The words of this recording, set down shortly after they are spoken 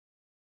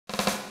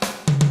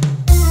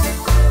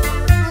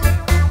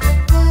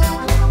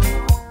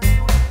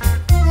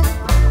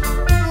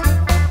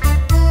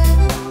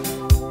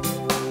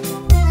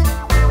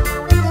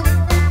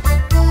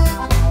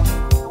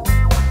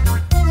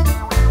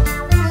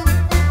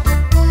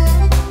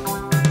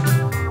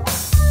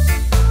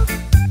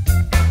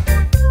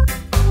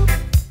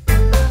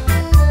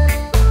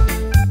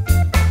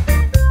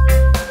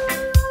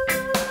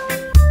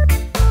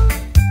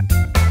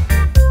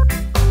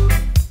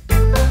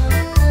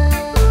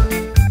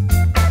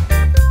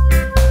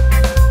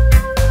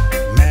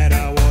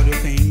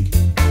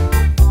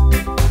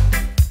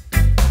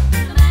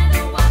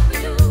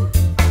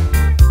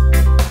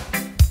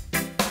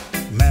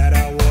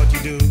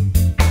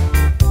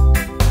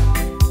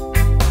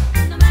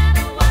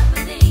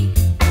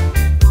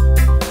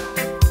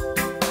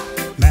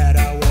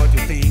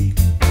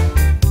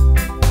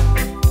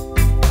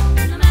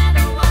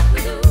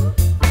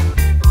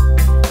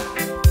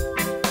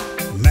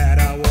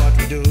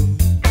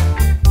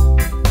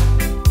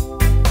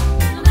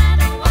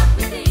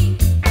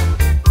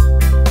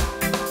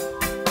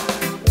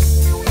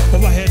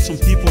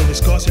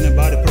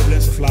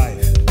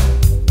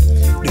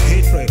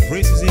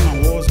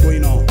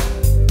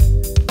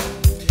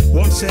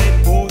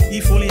said, oh,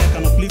 if only I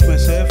can uplift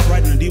myself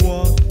right in the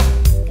world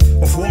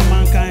of one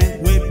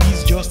mankind where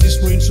peace, justice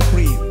reign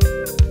supreme.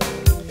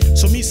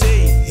 So me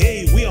say,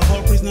 hey, we are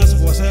all prisoners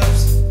of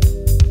ourselves,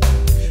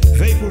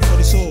 vehicle for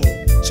the soul.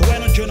 So why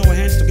not join our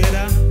hands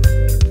together?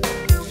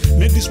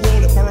 Make this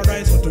world a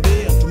paradise for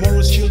today and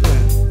tomorrow's children.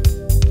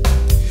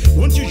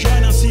 Won't you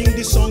join and sing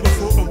this song of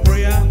hope and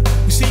prayer?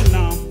 We sing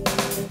now.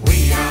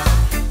 We are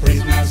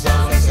prisoners of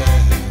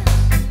ourselves.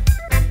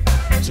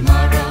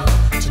 Tomorrow,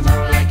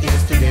 tomorrow like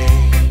yesterday.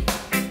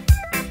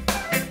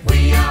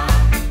 We are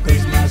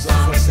prisoners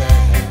of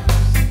ourselves.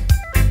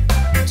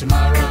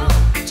 Tomorrow,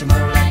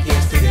 tomorrow like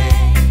yesterday.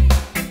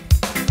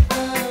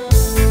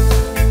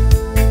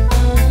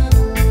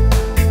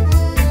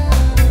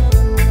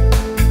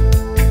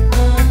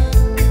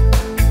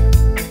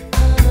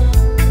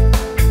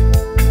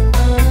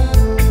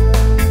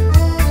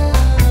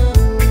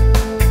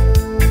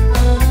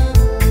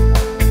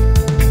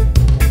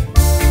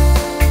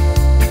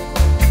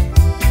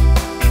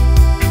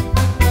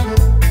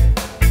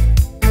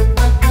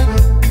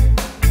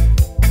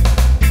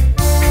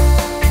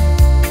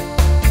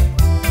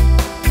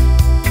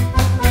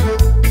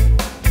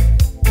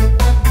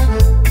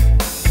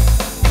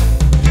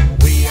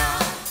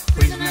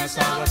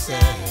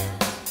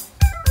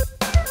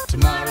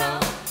 Tomorrow,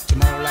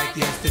 tomorrow like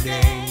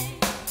yesterday.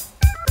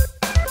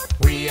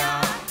 We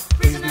are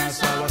prisoners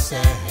of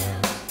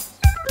ourselves.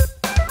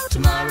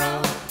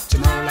 Tomorrow,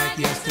 tomorrow like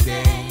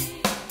yesterday.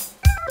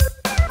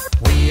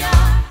 We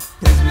are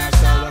prisoners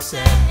of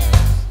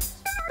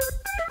ourselves.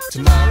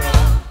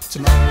 Tomorrow,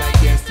 tomorrow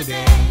like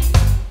yesterday.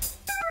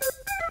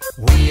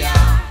 We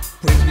are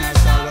prisoners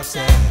of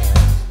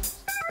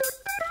ourselves.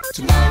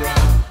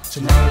 Tomorrow,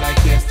 tomorrow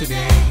like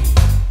yesterday.